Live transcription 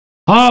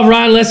All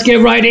right, let's get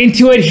right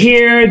into it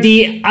here.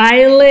 The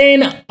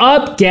island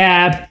up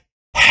gap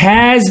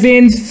has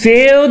been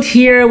filled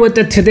here with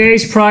the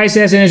today's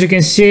prices, and as you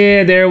can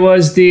see, there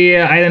was the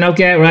island up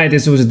gap, right?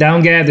 This was a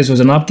down gap, this was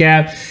an up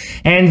gap,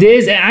 and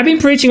this, I've been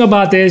preaching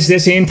about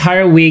this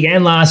entire week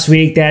and last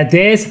week, that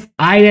this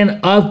island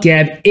up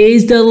gap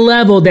is the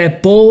level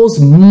that bulls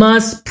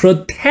must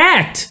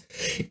protect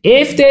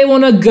if they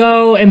want to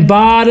go and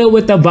battle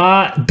with the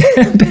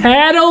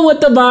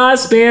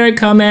boss bear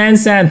command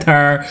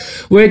center,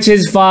 which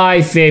is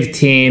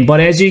 515. But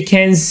as you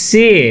can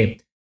see,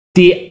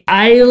 the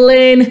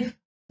island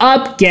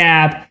up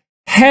gap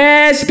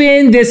has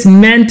been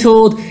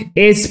dismantled.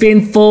 It's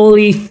been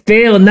fully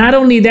filled. Not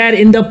only that,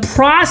 in the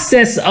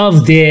process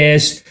of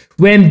this,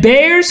 when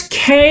bears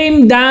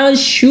came down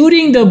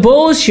shooting the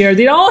bulls here,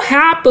 it all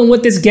happened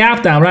with this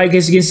gap down, right?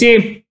 Because you can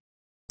see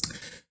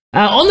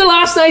on the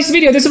last night's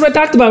video, this is what I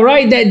talked about,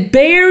 right? That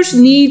bears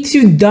need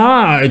to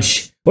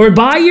dodge, or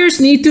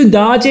buyers need to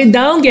dodge a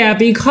down gap,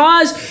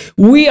 because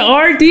we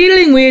are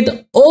dealing with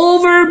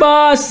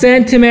overbought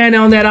sentiment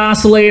on that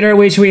oscillator,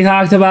 which we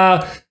talked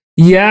about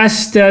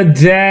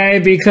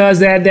yesterday, because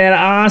that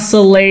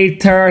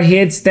oscillator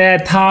hits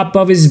that top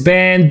of his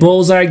band,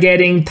 bulls are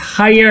getting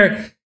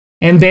tired,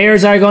 and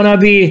bears are gonna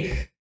be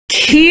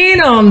keen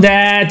on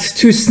that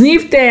to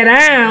sniff that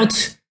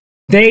out.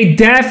 They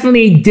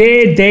definitely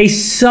did. They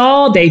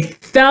felt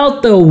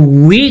the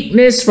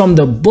weakness from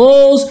the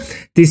bulls,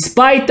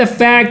 despite the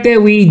fact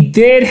that we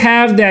did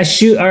have that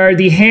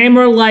the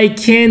hammer-like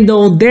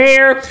candle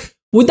there.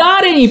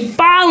 Without any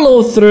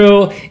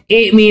follow-through,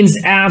 it means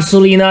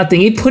absolutely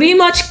nothing. It pretty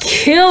much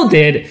killed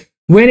it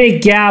when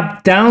it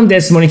gapped down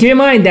this morning. Keep in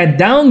mind that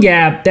down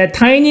gap, that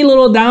tiny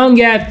little down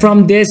gap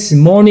from this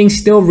morning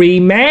still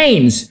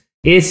remains.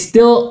 It's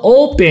still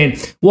open.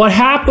 What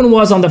happened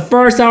was on the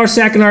first hour,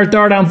 second hour,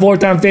 third hour,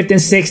 fourth hour, fifth, and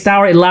sixth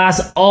hour, it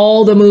lost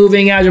all the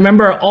moving averages.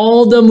 Remember,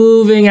 all the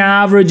moving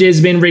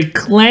averages been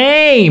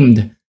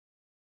reclaimed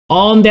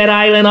on that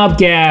island up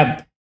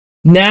gap.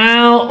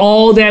 Now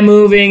all that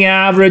moving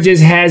averages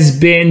has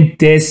been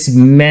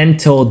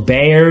dismantled.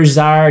 Bears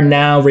are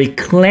now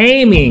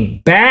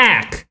reclaiming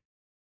back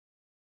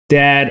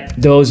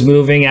those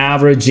moving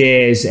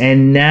averages,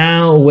 and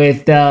now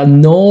with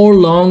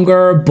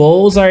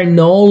bulls are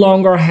no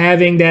longer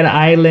having that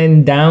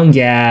island down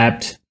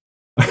gap,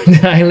 the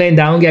island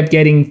down gap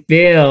getting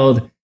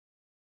filled.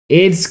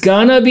 It's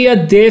gonna be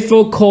a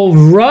difficult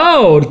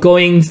road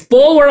going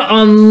forward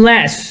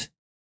unless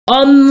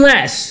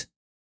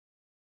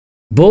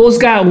bulls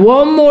got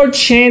one more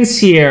chance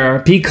here,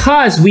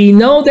 because we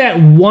know that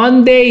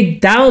one day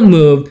down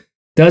move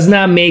does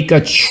not make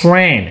a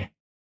trend.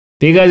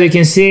 Because you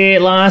can see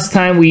last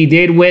time we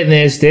did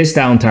witness this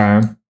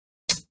downturn,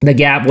 the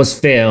gap was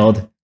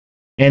filled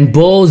and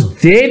bulls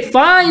did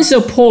find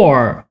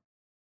support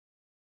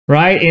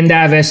right in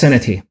that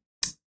vicinity.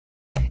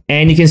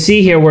 And you can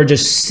see here, we're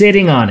just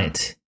sitting on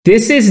it.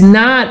 This is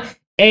not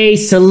a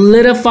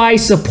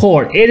solidified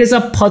support. It is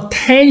a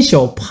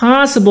potential,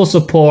 possible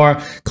support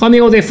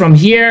coming all the way from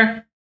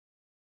here.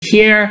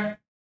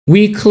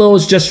 We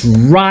close just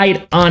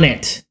right on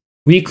it.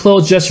 We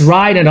close just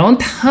right, and on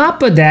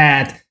top of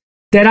that,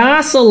 that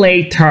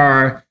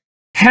oscillator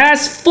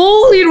has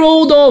fully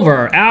rolled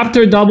over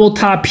after double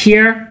top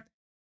here,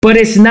 but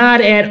it's not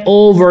at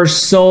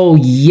oversold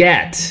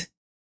yet.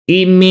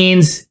 It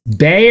means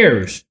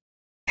bears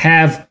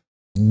have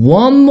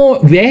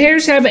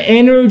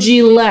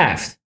energy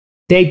left.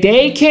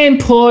 They can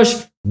push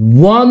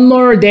one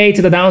more day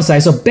to the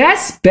downside. So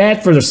best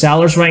bet for the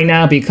sellers right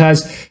now,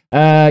 because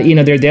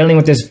they're dealing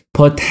with this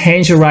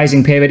potential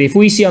rising pivot. If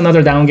we see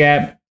another down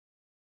gap,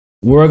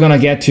 we're going to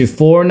get to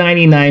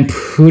 499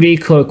 pretty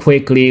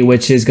quickly,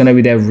 which is going to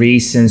be that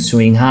recent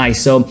swing high,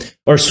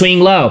 or swing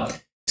low.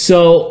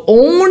 So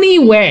only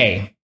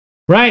way,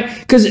 right?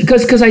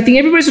 Because I think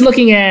everybody's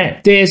looking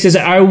at this is,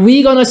 are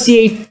we going to see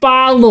a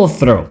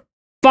follow-through?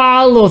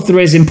 Follow-through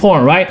is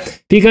important,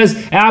 right? Because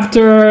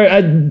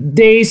after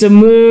days of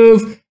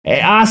move,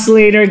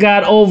 oscillator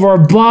got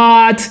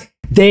overbought.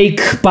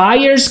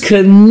 Buyers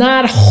could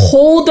not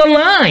hold the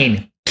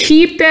line.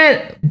 Keep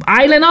that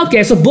island up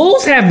gap. So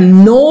bulls have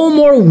no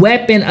more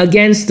weapon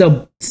against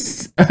the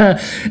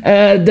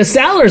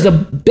sellers, the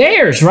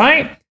bears,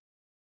 right?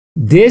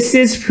 This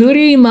is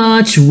pretty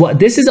much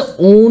this is the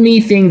only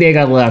thing they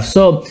got left.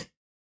 So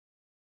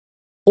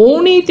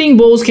only thing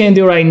bulls can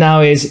do right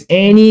now is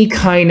any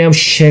kind of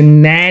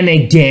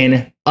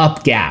shenanigan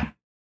up gap.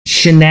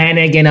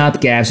 Shenanigan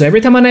up gap. So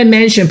every time when I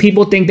mention,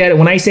 people think that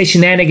when I say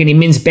shenanigan, it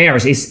means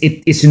bears.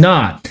 It's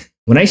not.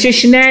 When I say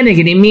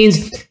shenanigan, it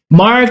means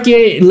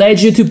market led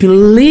you to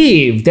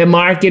believe that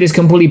market is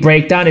completely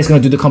breakdown. It's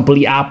going to do the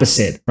complete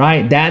opposite,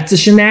 right? That's a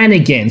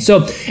shenanigan.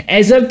 So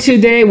as of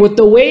today, with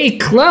the way it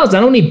closed,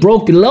 not only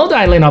broke below the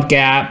island up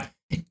gap,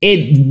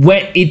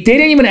 it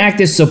didn't even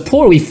act as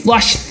support. We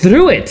flushed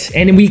through it,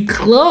 and we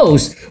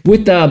closed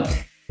with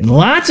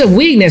lots of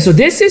weakness. So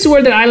this is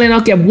where the island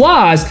up gap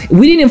was.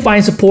 We didn't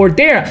find support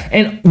there,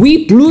 and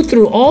we blew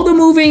through all the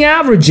moving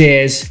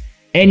averages,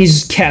 and it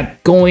just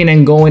kept going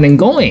and going and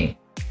going.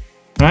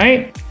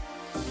 right?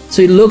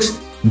 So it looks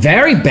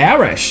very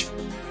bearish.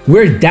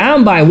 We're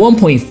down by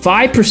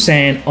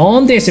 1.5%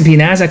 on the S&P,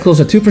 Nasdaq close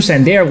to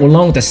 2% there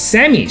along with the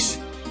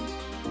semis.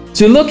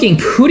 So looking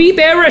pretty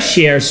bearish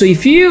here. So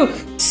if you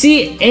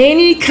see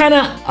any kind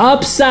of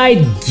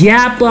upside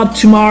gap up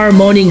tomorrow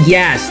morning,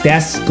 yes,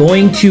 that's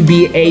going to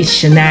be a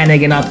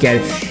shenanigan up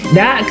gap.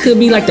 That could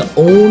be like the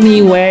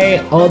only way.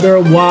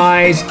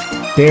 Otherwise,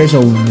 there's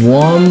a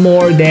one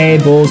more day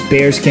both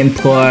bears can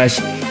push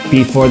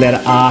before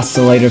that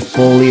oscillator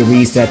fully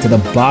reset to the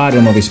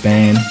bottom of its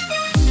band.